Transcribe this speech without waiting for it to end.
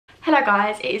Hello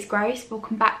guys, it is Grace.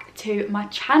 Welcome back to my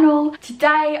channel.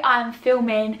 Today I'm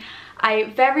filming a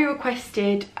very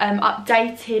requested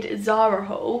updated Zara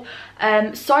haul.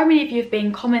 So many of you have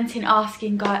been commenting,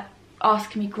 asking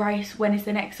me, Grace, when is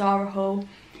the next Zara haul?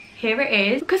 Here it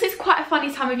is. Because it's quite a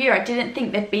funny time of year, I didn't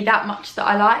think there'd be that much that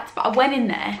I liked, but I went in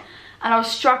there and I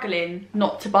was struggling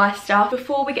not to buy stuff.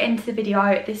 Before we get into the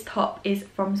video, this top is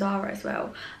from Zara as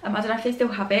well. I don't know if they still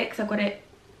have it because I got it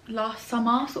last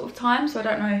summer sort of time, so I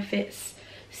don't know if it's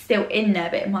still in there,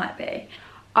 but it might be.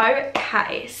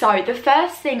 Okay, so the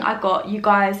first thing I got, you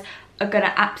guys are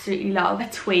gonna absolutely love, a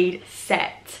tweed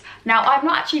set. Now I've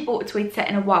not actually bought a tweed set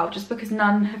in a while just because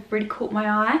none have really caught my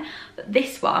eye, but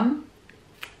this one,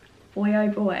 boy oh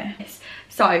boy.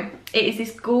 So it is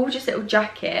this gorgeous little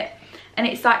jacket and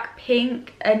it's like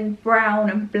pink and brown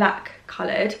and black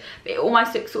coloured, but it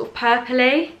almost looks sort of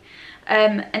purpley.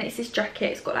 And it's this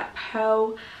jacket, it's got like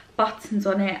pearl buttons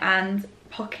on it and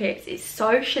pockets. It's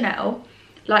so Chanel,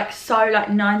 like so like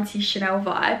 90s Chanel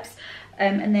vibes.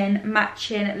 And then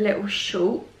matching little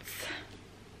shorts,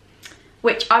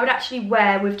 which I would actually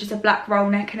wear with just a black roll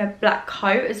neck and a black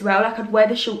coat as well. Like I'd wear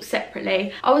the shorts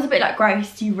separately. I was a bit like,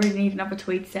 Grace, do you really need another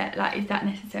tweed set? Like, is that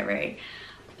necessary?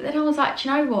 But then I was like, do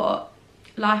you know what?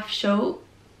 Life's short.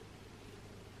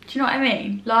 Do you know what I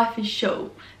mean? Life is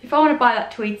short. If I want to buy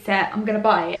that tweed set, I'm going to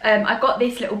buy it. I got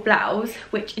this little blouse,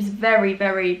 which is very,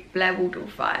 very Blair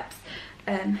Waldorf vibes.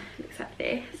 Looks like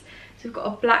this. So we've got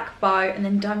a black bow and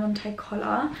then diamante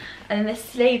collar. And then the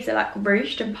sleeves are like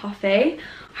ruched and puffy. I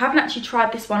haven't actually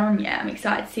tried this one on yet. I'm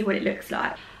excited to see what it looks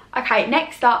like. Okay,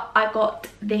 next up, I got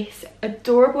this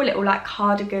adorable little like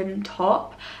cardigan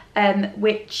top,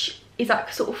 which is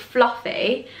like sort of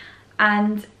fluffy,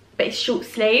 but it's short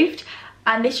sleeved.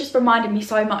 And this just reminded me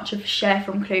so much of Cher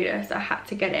from Clueless, so I had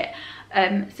to get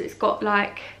it. So it's got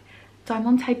like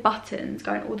diamante buttons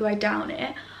going all the way down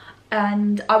it.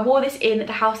 And I wore this in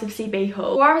the House of CB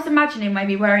haul. Or I was imagining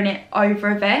maybe wearing it over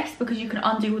a vest because you can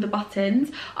undo all the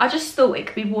buttons. I just thought it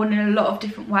could be worn in a lot of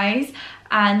different ways.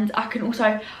 And I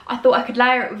thought I could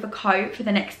layer it with a coat for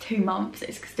the next 2 months.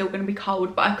 It's still going to be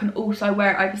cold, but I can also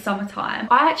wear it over summertime.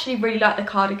 I actually really like the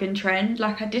cardigan trend.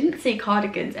 Like, I didn't see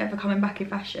cardigans ever coming back in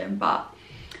fashion, but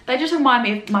they just remind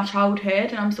me of my childhood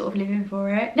and I'm sort of living for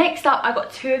it. Next up, I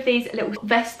got 2 of these little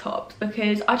vest tops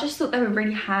because I just thought they were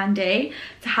really handy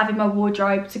to have in my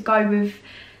wardrobe to go with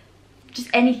just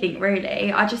anything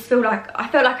really. I felt like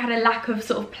I had a lack of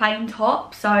sort of plain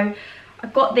top, so I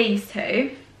got these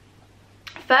 2.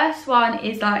 First one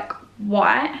is like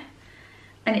white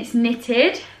and it's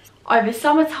knitted over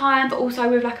summertime, but also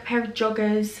with like a pair of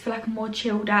joggers for like a more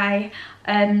chill day.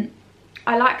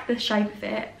 I like the shape of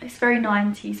it. It's very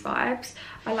 90s vibes.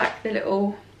 I like the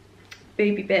little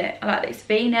booby bit. I like this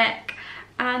V-neck,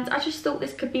 and I just thought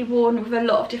this could be worn with a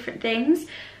lot of different things.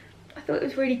 I thought it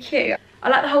was really cute. I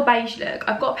like the whole beige look.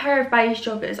 I've got a pair of beige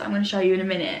joggers I'm going to show you in a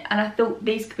minute, and I thought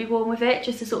these could be worn with it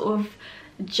just to sort of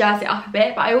jazz it up a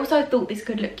bit. But I also thought this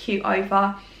could look cute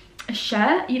over a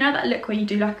shirt. You know that look where you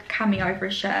do like a cami over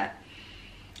a shirt?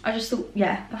 I just thought,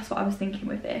 yeah, that's what I was thinking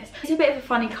with this. It's a bit of a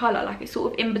funny colour, like it's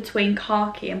sort of in between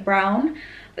khaki and brown.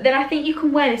 But then I think you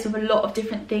can wear this with a lot of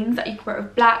different things. Like you can wear it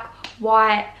with black,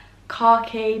 white,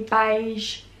 khaki,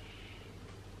 beige,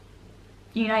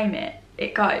 you name it,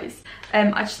 it goes.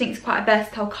 I just think it's quite a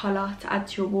versatile colour to add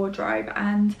to your wardrobe,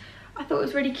 and I thought it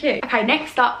was really cute. Okay,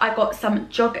 next up I got some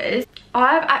joggers.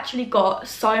 I've actually got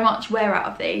so much wear out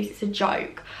of these, it's a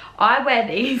joke. I wear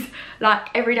these like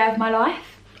every day of my life.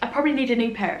 I probably need a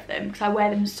new pair of them because I wear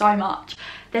them so much.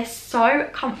 They're so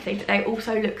comfy, but they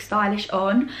also look stylish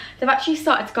on. They've actually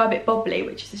started to go a bit bobbly,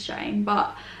 which is a shame,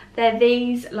 but they're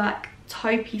these like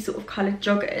taupey sort of coloured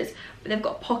joggers, but they've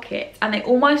got pockets and they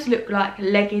almost look like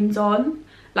leggings on,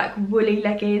 like woolly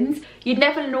leggings. You'd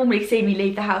never normally see me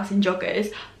leave the house in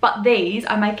joggers, but these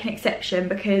I make an exception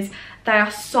because they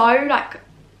are so like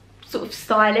sort of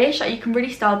stylish. Like you can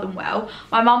really style them well.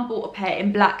 My mum bought a pair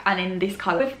in black and in this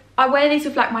colour. I wear these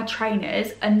with like my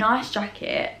trainers, a nice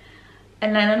jacket,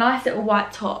 and then a nice little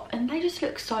white top, and they just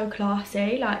look so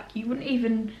classy. Like you wouldn't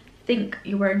even think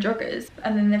you're wearing joggers.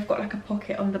 And then they've got like a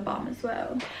pocket on the bum as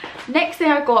well. Next thing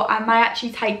I got, I may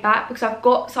actually take back because I've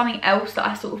got something else that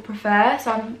I sort of prefer,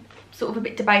 so I'm sort of a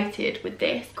bit debated with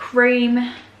this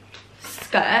cream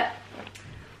skirt,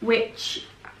 which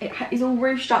it is all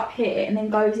ruched up here and then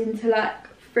goes into like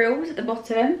frills at the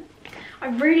bottom. I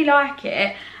really like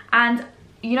it, and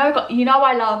you know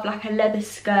I love like a leather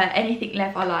skirt, anything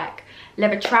leather. I like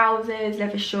leather trousers,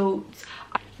 leather shorts.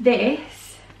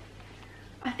 This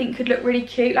I think could look really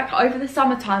cute like over the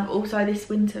summertime, but also this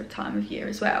winter time of year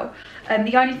as well.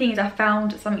 The only thing is I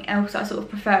found something else that I sort of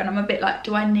prefer, and I'm a bit like,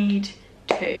 do I need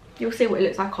 2. You'll see what it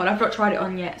looks like on. I've not tried it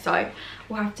on yet, so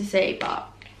we'll have to see,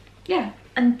 but yeah.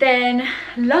 And then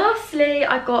lastly,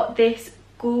 I got this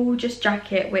gorgeous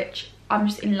jacket, which I'm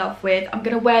just in love with. I'm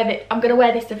gonna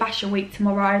wear this to Fashion Week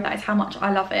tomorrow. That is how much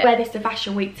I love it. Wear this to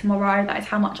Fashion Week tomorrow. That is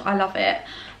how much I love it.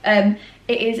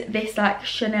 It is this like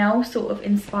Chanel sort of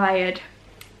inspired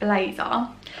blazer.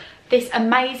 This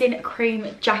amazing cream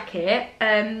jacket.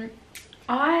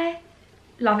 I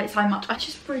love it so much. I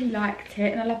just really liked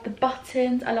it, and I love the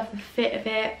buttons. I love the fit of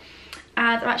it,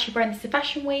 and I'm actually wearing this to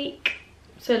Fashion Week.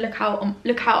 So look out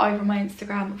over my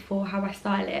Instagram for how I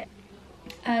style it.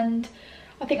 And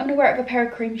I think I'm gonna wear it with a pair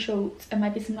of cream shorts and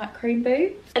maybe some like cream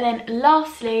boots. And then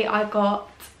lastly, I got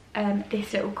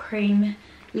this little cream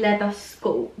leather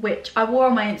skirt, which I wore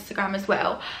on my Instagram as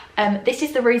well. This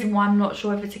is the reason why I'm not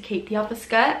sure whether to keep the other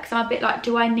skirt, because I'm a bit like,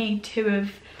 do I need 2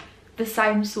 of the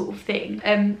same sort of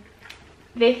thing?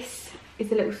 This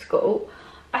is a little skirt.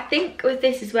 I think with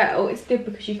this as well, it's good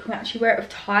because you can actually wear it with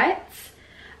tights.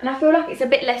 And I feel like it's a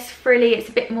bit less frilly. It's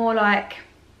a bit more like,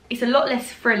 it's a lot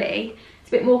less frilly. It's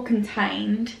a bit more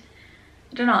contained.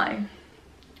 I don't know.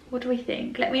 What do we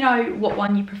think? Let me know what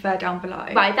one you prefer down below.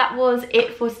 Right, that was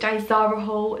it for today's Zara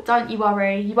haul. Don't you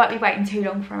worry, you won't be waiting too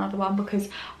long for another one, because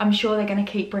I'm sure they're going to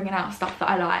keep bringing out stuff that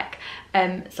I like.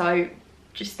 So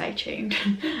just stay tuned.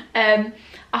 I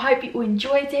hope you all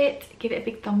enjoyed it. Give it a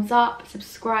big thumbs up,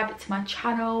 subscribe to my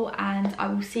channel, and I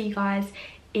will see you guys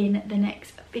in the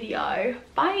next video.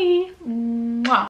 Bye. Mwah.